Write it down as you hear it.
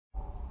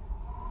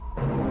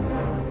Hello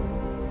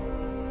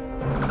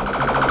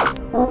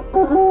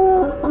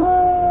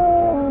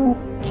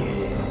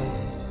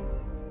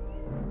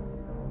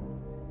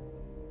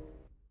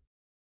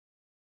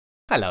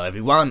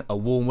everyone, a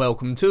warm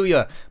welcome to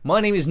you.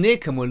 My name is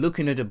Nick and we're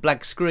looking at a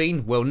black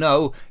screen. Well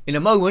no, in a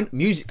moment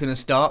music's going to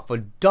start for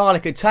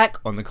Dalek Attack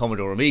on the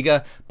Commodore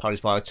Amiga,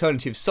 published by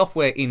Alternative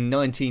Software in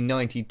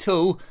 1992.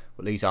 Well,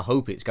 at least I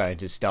hope it's going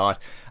to start.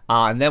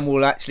 And then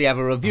we'll actually have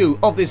a review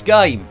of this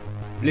game.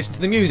 Listen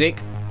to the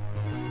music.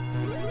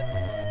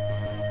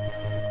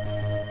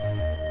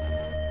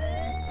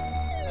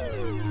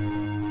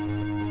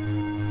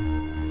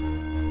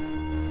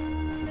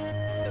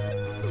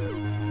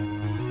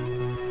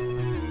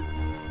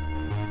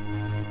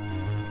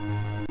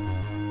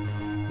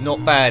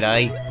 Not bad,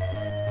 eh?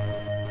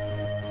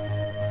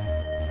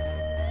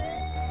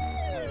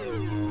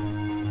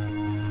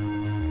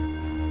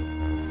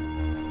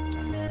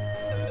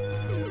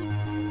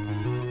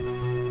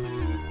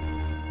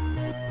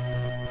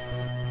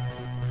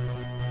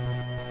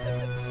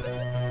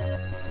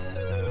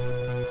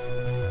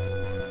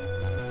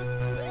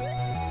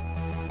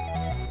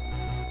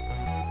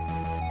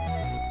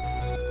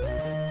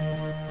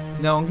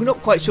 Now, I'm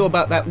not quite sure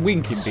about that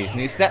winking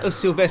business. That was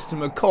Sylvester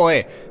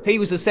McCoy. He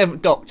was the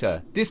 7th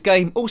Doctor. This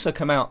game also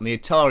came out on the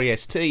Atari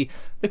ST,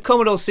 the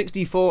Commodore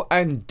 64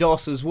 and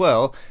DOS as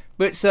well.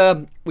 But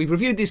we've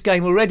reviewed this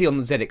game already on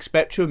the ZX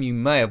Spectrum, you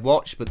may have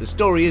watched, but the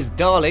story is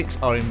Daleks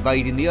are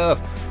invading the Earth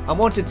and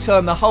want to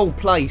turn the whole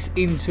place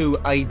into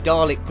a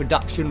Dalek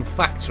production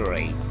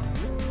factory.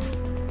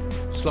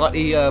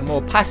 Slightly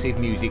more passive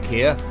music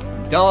here.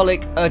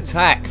 Dalek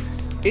Attack.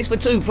 It's for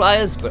 2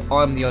 players, but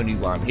I'm the only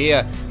one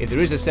here. If there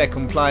is a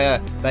second player,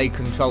 they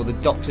control the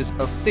Doctor's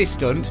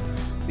assistant.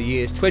 The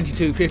year's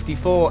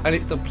 2254 and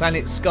it's the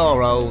planet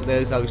Skaro.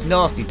 There's those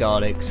nasty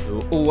Daleks who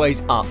are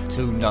always up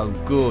to no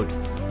good.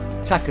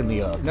 Attacking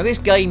the Earth. Now this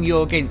game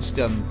you're against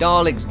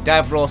Daleks,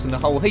 Davros and a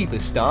whole heap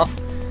of stuff.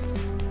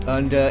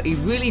 And he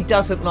really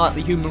doesn't like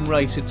the human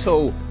race at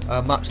all,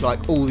 much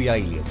like all the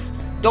aliens.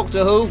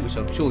 Doctor Who, which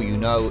I'm sure you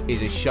know,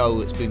 is a show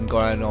that's been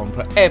going on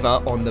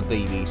forever on the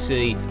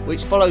BBC,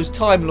 which follows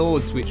Time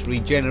Lords which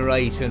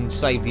regenerate and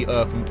save the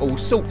Earth from all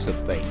sorts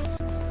of things.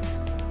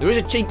 There is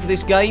a cheat for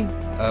this game,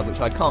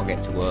 which I can't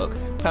get to work.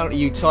 Apparently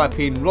you type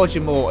in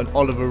Roger Moore and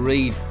Oliver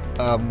Reed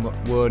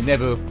were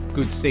never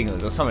good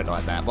singers or something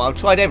like that. But I've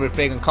tried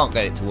everything and can't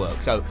get it to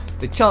work. So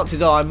the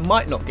chances are I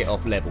might not get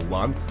off level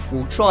 1.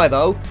 We'll try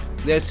though.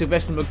 There's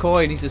Sylvester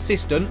McCoy and his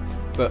assistant.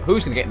 But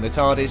who's going to get in the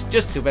TARDIS?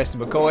 Just Sylvester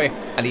McCoy,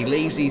 and he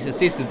leaves his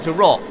assistant to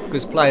rot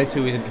because player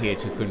 2 isn't here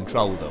to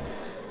control them.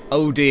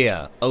 Oh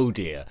dear, oh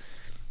dear.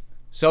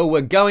 So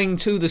we're going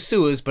to the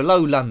sewers below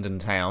London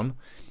town.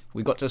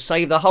 We've got to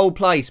save the whole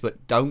place,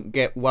 but don't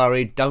get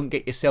worried, don't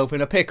get yourself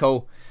in a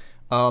pickle.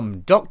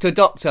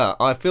 Doctor,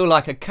 I feel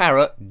like a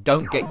carrot,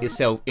 don't get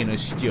yourself in a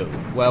stew.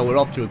 Well, we're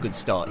off to a good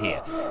start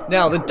here.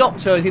 Now, the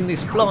Doctor is in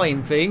this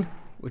flying thing.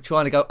 We're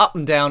trying to go up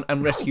and down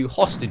and rescue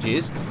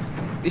hostages.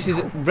 This is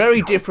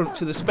very different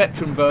to the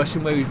Spectrum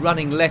version where he's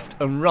running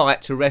left and right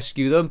to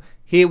rescue them.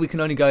 Here we can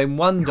only go in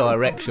one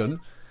direction.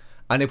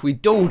 And if we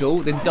dawdle,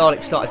 then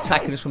Daleks start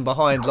attacking us from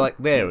behind like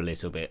there a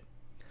little bit.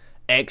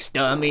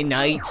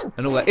 Exterminate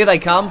and all that. Here they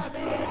come.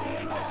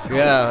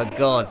 Yeah,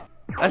 God.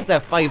 That's their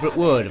favourite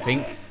word, I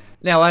think.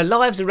 Now, our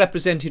lives are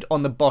represented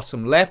on the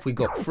bottom left. We've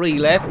got 3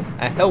 left.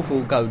 Our health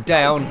will go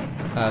down.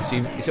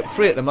 So it's at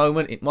 3 at the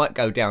moment. It might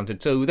go down to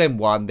 2, then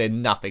 1,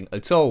 then nothing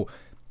at all.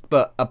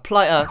 But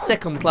a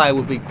second player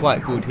would be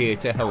quite good here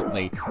to help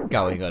me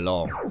going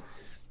along.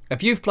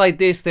 If you've played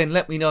this, then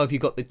let me know if you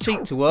got the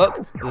cheat to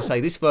work. As I say,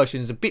 this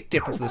version is a bit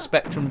different to the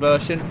Spectrum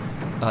version.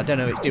 I don't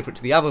know if it's different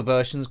to the other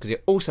versions because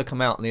it also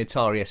come out on the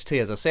Atari ST,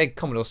 as I said,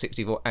 Commodore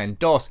 64 and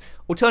DOS.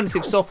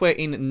 Alternative Software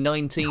in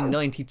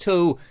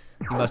 1992.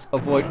 You must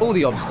avoid all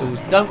the obstacles,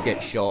 don't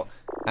get shot,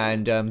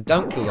 and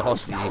don't kill the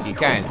hostages if you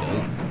can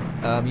do.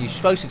 You're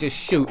supposed to just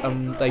shoot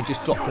and they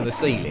just drop from the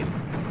ceiling.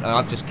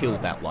 I've just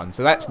killed that one,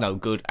 so that's no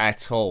good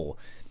at all.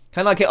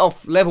 Can I get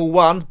off level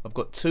 1? I've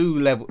got 2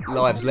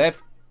 lives left.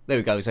 There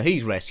we go, so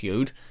he's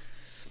rescued.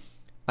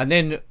 And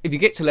then if you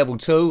get to level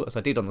 2, as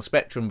I did on the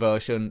Spectrum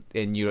version,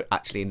 then you're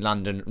actually in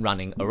London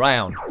running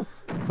around.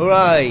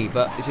 Hooray!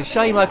 But it's a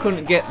shame I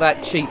couldn't get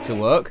that cheat to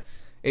work.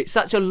 It's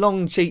such a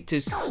long cheat to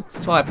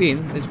type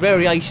in. There's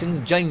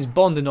variations. James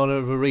Bond and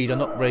Oliver Reed are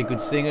not very good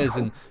singers,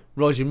 and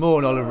Roger Moore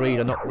and Oliver Reed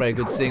are not very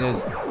good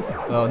singers.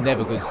 Well,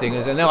 never good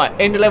singers. And now,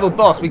 end of level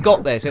boss, we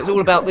got there. So it's all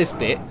about this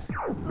bit.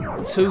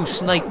 2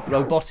 snake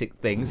robotic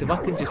things. If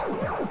I can just...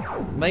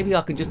 Maybe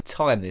I can just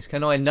time this.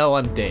 Can I? No,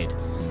 I'm dead.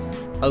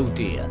 Oh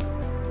dear.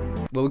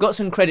 Well, we've got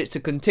some credits to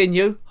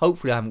continue.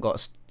 Hopefully I haven't got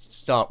to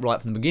start right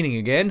from the beginning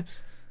again.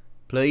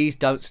 Please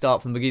don't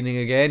start from the beginning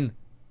again.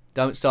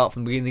 Don't start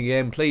from the beginning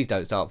again. Please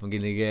don't start from the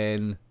beginning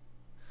again.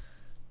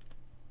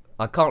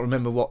 I can't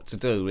remember what to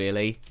do,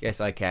 really.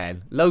 Yes, I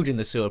can. Loading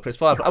the sewer, press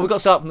fire. Oh, we've got to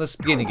start from the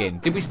beginning again.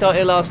 Did we start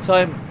here last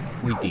time?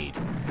 We did.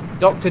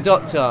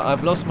 Doctor,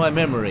 I've lost my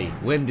memory.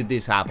 When did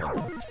this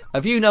happen?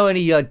 If you know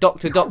any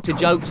Doctor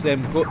jokes,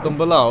 then put them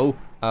below.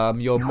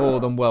 you're more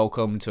than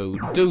welcome to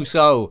do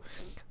so.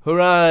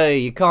 Hooray!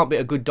 You can't be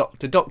a good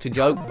doctor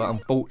joke, but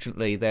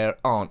unfortunately there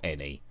aren't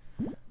any.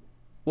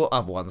 What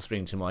other one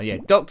springs to mind? Yeah,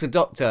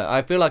 Doctor,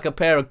 I feel like a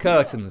pair of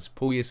curtains.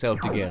 Pull yourself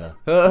together.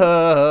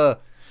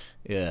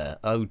 Yeah,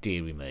 oh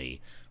dearie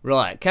me.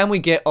 Right, can we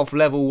get off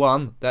level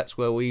 1? That's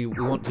where we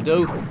want to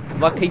do.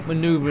 If I keep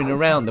manoeuvring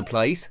around the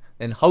place,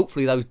 then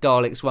hopefully those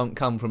Daleks won't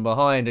come from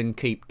behind and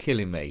keep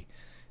killing me.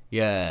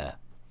 Yeah.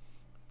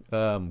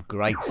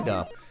 Great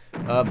stuff.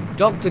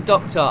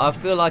 Doctor, I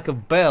feel like a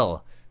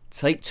bell.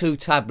 Take 2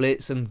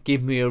 tablets and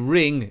give me a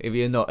ring if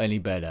you're not any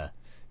better.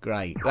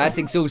 Great. That's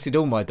exhausted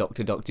all my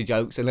Doctor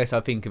jokes, unless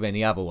I think of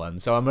any other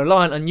ones. So I'm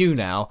reliant on you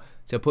now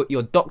to put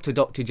your Doctor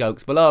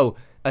jokes below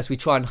as we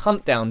try and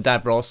hunt down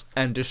Davros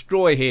and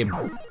destroy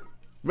him.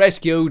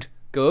 Rescued.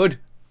 Good.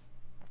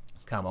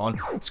 Come on.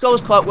 It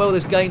scrolls quite well,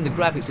 this game. The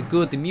graphics are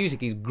good. The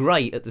music is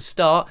great at the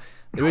start.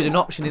 There is an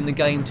option in the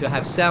game to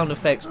have sound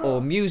effects or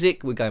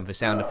music. We're going for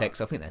sound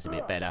effects. I think that's a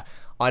bit better.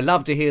 I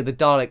love to hear the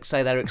Daleks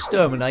say their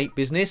exterminate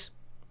business.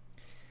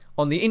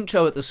 On the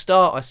intro at the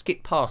start, I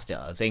skipped past it,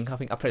 I think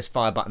I pressed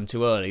fire button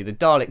too early. The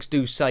Daleks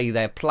do say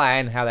their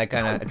plan, how they're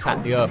going to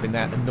attack the Earth in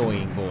that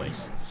annoying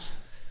voice.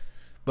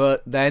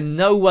 But they're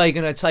no way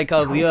going to take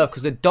over the Earth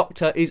because the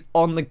Doctor is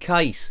on the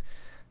case.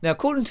 Now,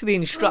 according to the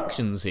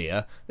instructions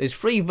here, there's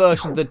 3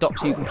 versions of the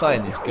Doctor you can play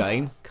in this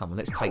game. Come on,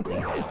 let's take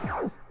these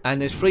out.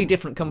 And there's 3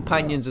 different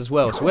companions as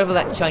well, so whether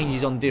that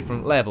changes on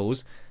different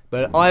levels,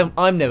 but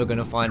I'm never going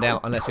to find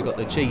out unless I've got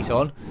the cheat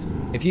on.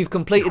 If you've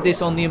completed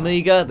this on the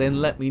Amiga,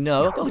 then let me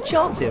know. I've got a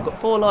chance here. I've got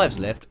 4 lives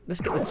left.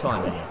 Let's get the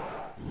time in here.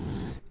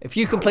 If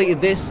you completed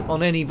this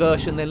on any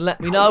version, then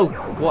let me know.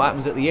 What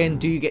happens at the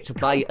end? Do you get to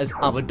play as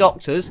other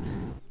Doctors?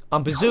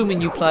 I'm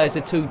presuming you play as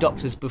the 2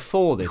 Doctors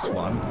before this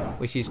one,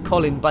 which is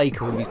Colin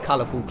Baker with his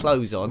colourful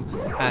clothes on,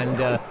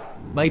 and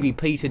maybe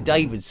Peter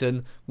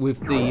Davidson with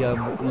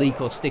the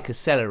leek or stick of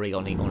celery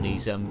on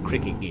his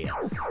cricket gear.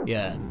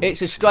 Yeah,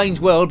 it's a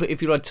strange world, but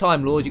if you're a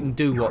Time Lord, you can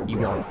do what you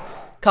want.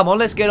 Come on,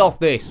 let's get off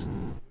this.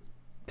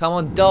 Come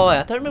on,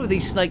 die. I don't remember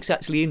these snakes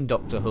actually in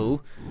Doctor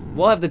Who.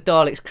 Why have the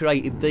Daleks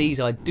created these?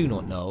 I do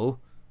not know.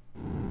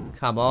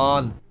 Come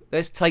on,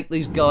 let's take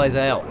these guys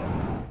out.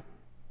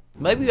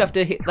 Maybe you have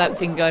to hit that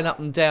thing going up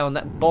and down,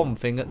 that bomb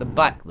thing at the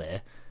back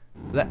there.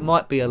 That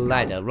might be a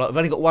ladder. Right, I've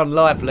only got 1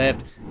 life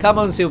left. Come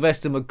on,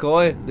 Sylvester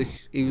McCoy.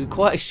 He was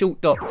quite a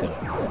short Doctor.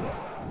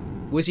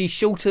 Was he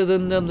shorter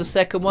than the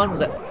second one? Was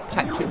that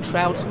Patrick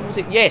Troughton? Was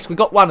it? Yes, we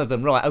got one of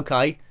them. Right,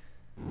 okay.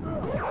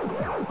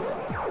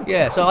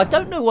 Yeah, so I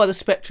don't know why the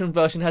Spectrum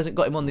version hasn't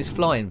got him on this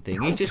flying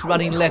thing. He's just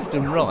running left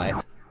and right.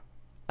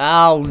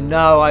 Oh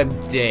no,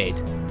 I'm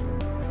dead.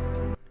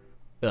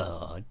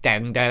 Oh,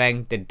 dang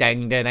dang dang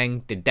dang dang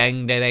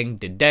dang dang dang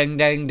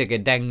dang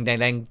dang dang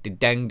dang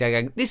dang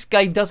dang. This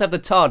game does have the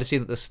TARDIS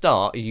in at the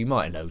start, as you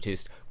might have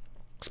noticed.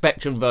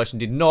 Spectrum version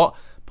did not,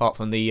 apart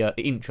from the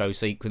intro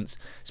sequence.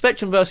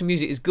 Spectrum version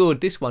music is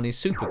good. This one is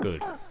super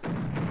good.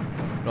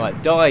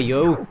 Right, die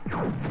you,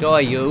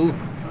 die you.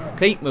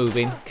 Keep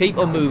moving, keep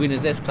on moving,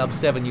 as S Club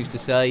 7 used to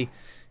say.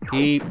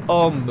 Keep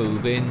on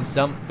moving,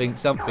 something,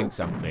 something,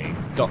 something.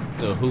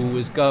 Doctor Who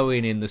is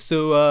going in the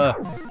sewer.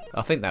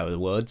 I think that were the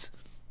words.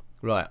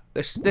 Right,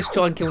 let's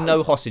try and kill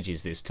no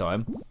hostages this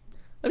time.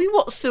 I mean,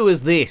 what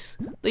sewer's this?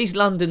 These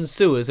London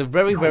sewers are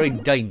very, very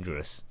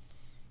dangerous.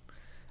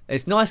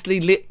 It's nicely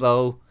lit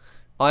though.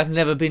 I've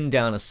never been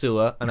down a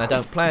sewer, and I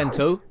don't plan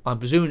to. I'm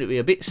presuming it'll be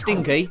a bit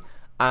stinky,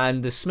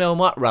 and the smell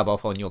might rub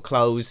off on your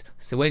clothes,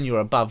 so when you're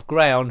above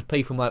ground,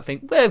 people might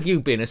think, where have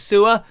you been, a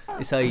sewer?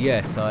 You say,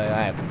 yes, I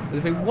have. They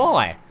think,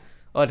 why?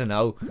 I don't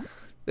know.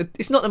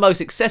 It's not the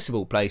most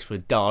accessible place for a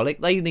Dalek.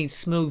 They need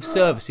smooth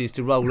surfaces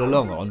to roll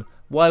along on.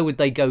 Why would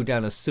they go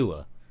down a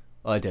sewer?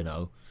 I don't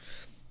know.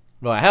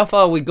 Right, how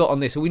far have we got on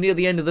this? Are we near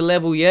the end of the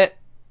level yet?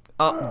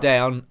 Up,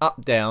 down,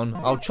 up, down.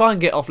 I'll try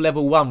and get off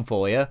level 1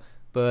 for you,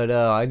 but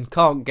I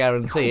can't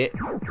guarantee it,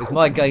 because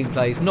my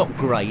gameplay is not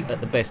great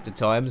at the best of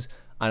times,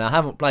 and I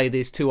haven't played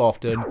this too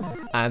often,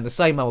 and the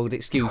same old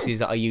excuses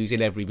that I use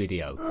in every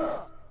video.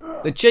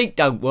 The cheat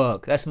don't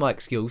work, that's my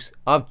excuse.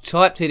 I've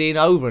typed it in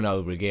over and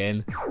over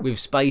again, with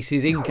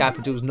spaces in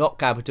capitals, not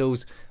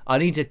capitals. I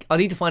need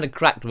to find a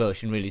cracked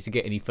version really to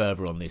get any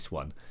further on this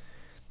one.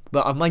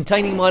 But I'm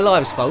maintaining my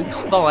lives, folks.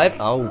 5.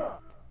 Oh,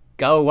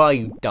 go away,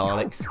 you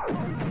Daleks.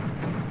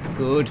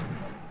 Good.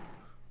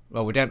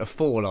 Well, we're down to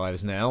 4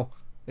 lives now.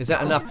 Is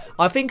that enough?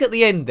 I think at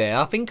the end there,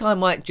 I think I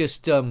might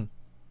just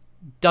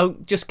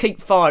just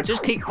keep firing.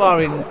 Just keep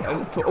firing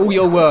for all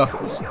you're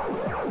worth.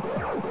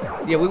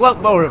 Yeah, we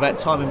won't bother about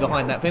timing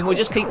behind that thing. We'll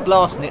just keep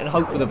blasting it and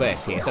hope for the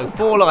best here. So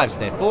 4 lives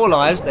there. 4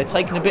 lives. They're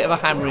taking a bit of a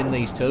hammer in,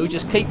 these 2.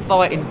 Just keep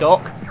fighting,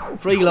 Doc.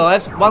 3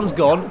 lives. 1's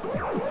gone.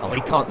 Oh,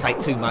 he can't take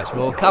too much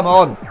more. Come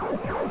on.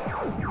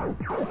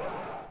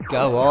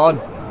 Go on.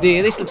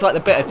 There, this looks like the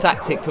better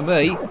tactic for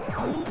me.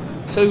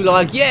 2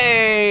 lives.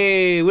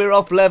 Yay! We're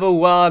off level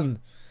 1.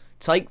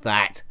 Take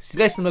that.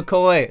 Sylvester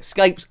McCoy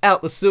escapes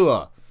out the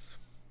sewer.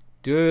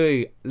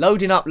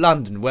 Loading up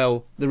London.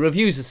 Well, the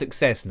review's a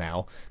success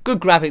now. Good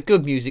graphics,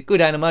 good music, good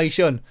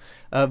animation.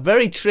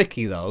 Very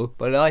tricky though,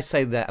 but I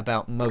say that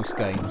about most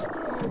games.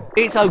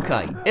 It's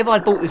okay. If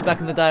I'd bought this back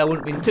in the day, I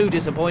wouldn't have been too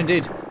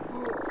disappointed.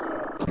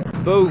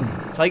 Boom.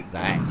 Take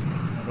that.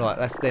 Right,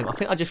 that's them. I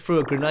think I just threw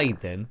a grenade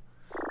then.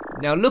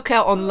 Now look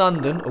out on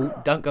London.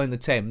 Oh, don't go in the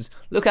Thames.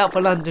 Look out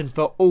for London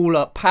for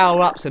all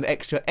power-ups and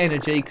extra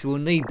energy, because we'll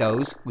need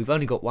those. We've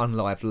only got one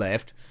life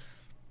left.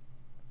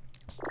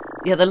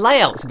 Yeah, the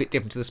layout's a bit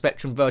different to the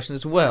Spectrum version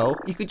as well.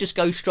 You could just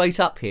go straight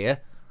up here.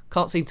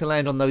 Can't seem to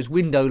land on those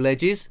window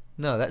ledges.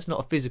 No, that's not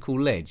a physical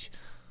ledge.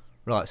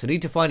 Right, so I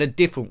need to find a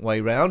different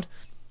way round.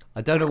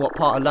 I don't know what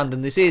part of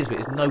London this is, but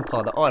it's no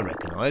part that I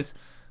recognise.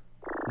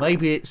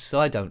 Maybe it's,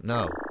 I don't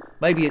know.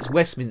 Maybe it's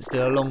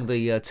Westminster along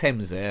the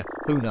Thames there.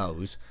 Who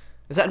knows?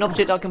 Is that an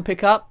object I can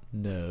pick up?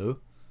 No.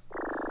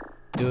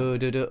 Right,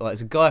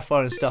 there's a guy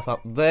firing stuff up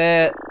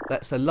there.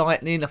 That's a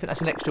lightning. I think that's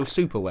an extra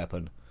super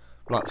weapon.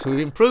 Right, so we've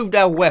improved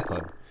our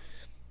weapon.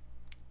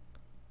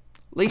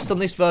 At least on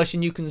this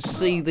version you can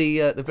see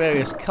the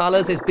various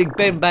colours. There's Big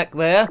Ben back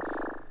there.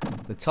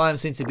 The time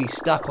seems to be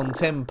stuck on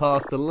 10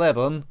 past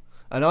 11.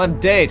 And I'm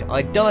dead.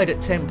 I died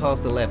at 10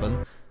 past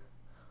 11.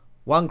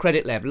 1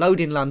 credit left. Load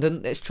in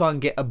London. Let's try and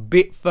get a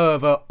bit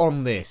further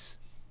on this.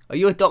 Are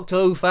you a Doctor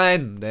Who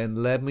fan?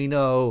 Then let me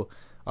know.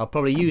 I've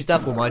probably used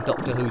up all my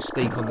Doctor Who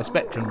speak on the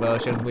Spectrum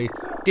version. We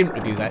didn't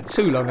review that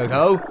too long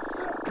ago.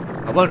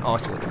 I won't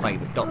ask you what your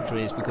favourite Doctor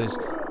is, because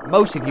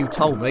most of you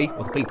told me,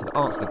 or the people that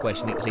answered the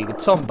question, it was either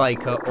Tom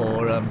Baker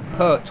or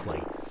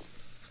Pertwee.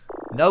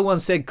 No one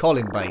said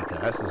Colin Baker.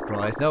 That's a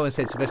surprise. No one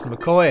said Sylvester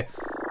McCoy.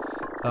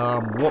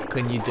 What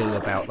can you do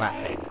about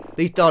that then?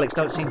 These Daleks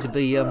don't seem to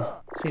be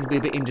a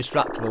bit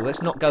indestructible.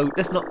 Let's not go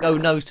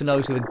nose to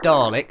nose with a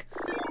Dalek.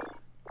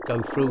 Go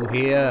through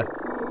here.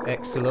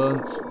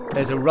 Excellent.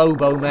 There's a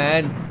Robo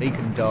Man. He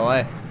can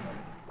die.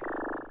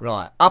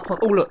 Right. Up on,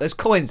 oh look, there's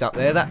coins up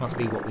there. That must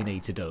be what we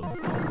need to do.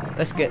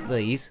 Let's get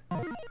these.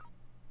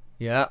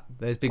 Yeah,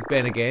 there's Big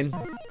Ben again.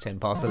 10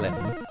 past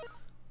 11.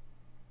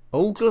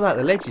 Oh, look at that,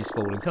 the ledge is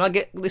falling. Can I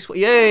get this way?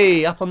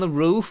 Yay! Up on the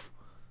roof.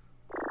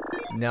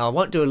 Now, I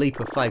won't do a leap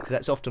of faith, because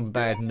that's often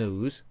bad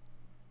news.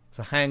 It's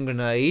a hand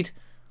grenade.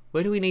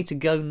 Where do we need to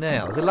go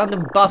now? There's a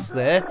London bus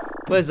there.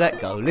 Where's that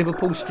go?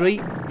 Liverpool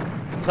Street?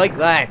 Take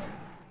that.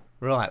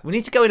 Right, we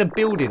need to go in a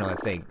building, I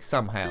think,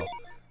 somehow.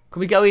 Can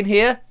we go in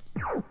here?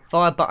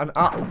 Fire button,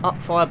 up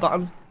fire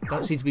button.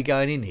 Don't seem to be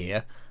going in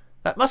here.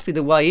 That must be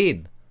the way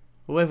in.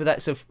 Or whether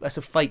that's a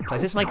fake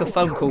place. Let's make a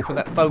phone call from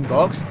that phone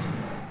box.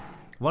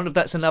 I wonder if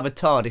that's another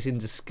TARDIS in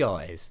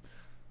disguise.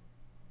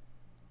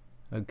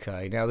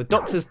 Okay, now the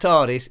Doctor's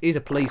TARDIS is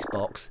a police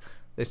box.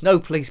 There's no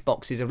police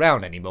boxes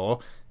around anymore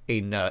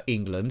in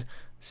England.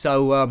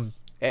 So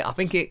I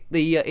think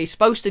it's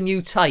supposed to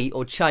mutate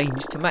or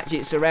change to match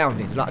its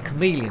surroundings, like a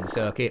chameleon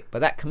circuit. But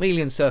that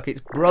chameleon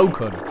circuit's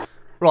broken.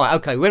 Right,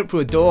 okay, we went through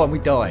a door and we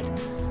died.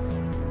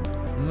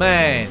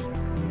 Man,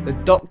 the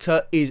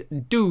Doctor is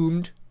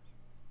doomed.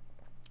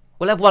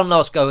 We'll have one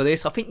last go at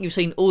this. I think you've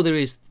seen all there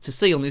is to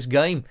see on this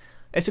game.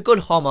 It's a good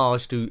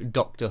homage to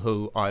Doctor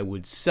Who, I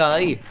would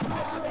say.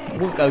 It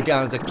wouldn't go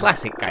down as a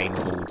classic game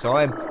of all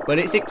time, but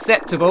it's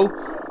acceptable.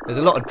 There's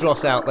a lot of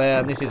dross out there,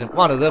 and this isn't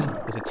one of them.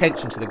 There's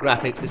attention to the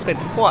graphics. They spent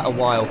quite a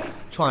while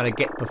trying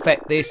to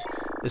perfect this.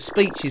 The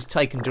speech is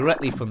taken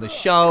directly from the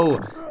show,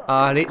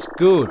 and it's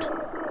good.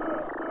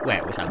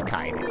 Well, it's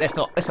okay. Let's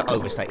not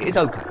overstate it. It's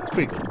okay. It's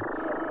pretty good.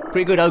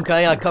 Pretty good.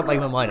 Okay, I can't make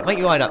my mind up. Make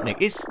your mind up, Nick.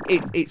 It's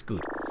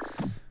good.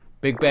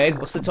 Big Ben,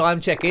 what's the time?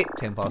 Check it.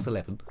 10 past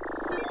 11.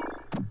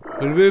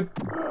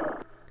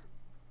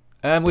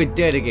 And we're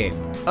dead again.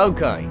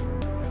 Okay.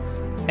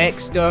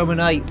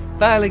 Exterminate.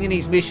 Failing in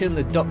his mission,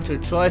 the Doctor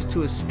tries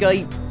to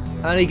escape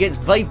and he gets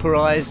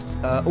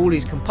vaporised. All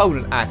his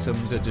component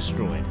atoms are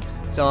destroyed.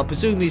 So I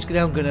presume he's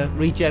now going to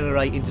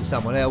regenerate into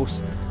someone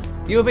else.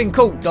 You have been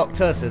caught,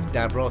 Doctor, says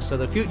Davros, so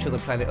the future of the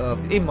planet Earth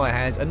is in my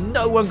hands and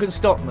no one can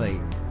stop me.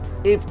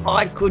 If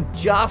I could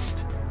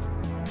just...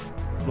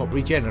 What,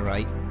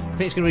 regenerate? I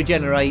think it's going to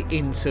regenerate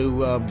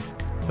into...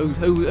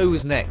 Who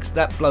was next?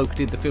 That bloke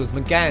did the films.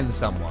 McGann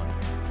someone.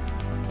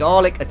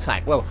 Dalek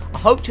Attack. Well, I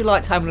hope you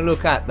liked having a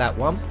look at that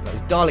one. That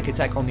was Dalek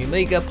Attack on the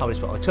Amiga,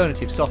 published by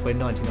Alternative Software in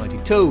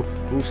 1992,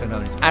 also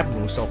known as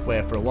Admiral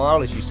Software for a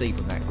while, as you see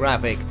from that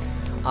graphic.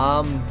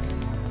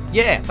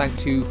 Yeah,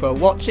 thank you for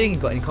watching. If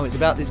you've got any comments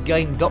about this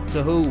game,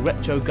 Doctor Who,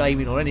 retro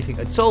gaming, or anything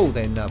at all,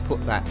 then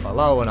put that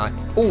below, and I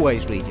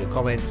always read your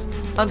comments.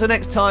 Until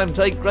next time,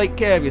 take great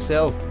care of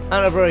yourself,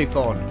 and a very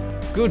fond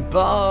goodbye.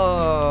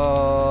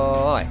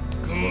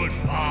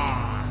 Goodbye.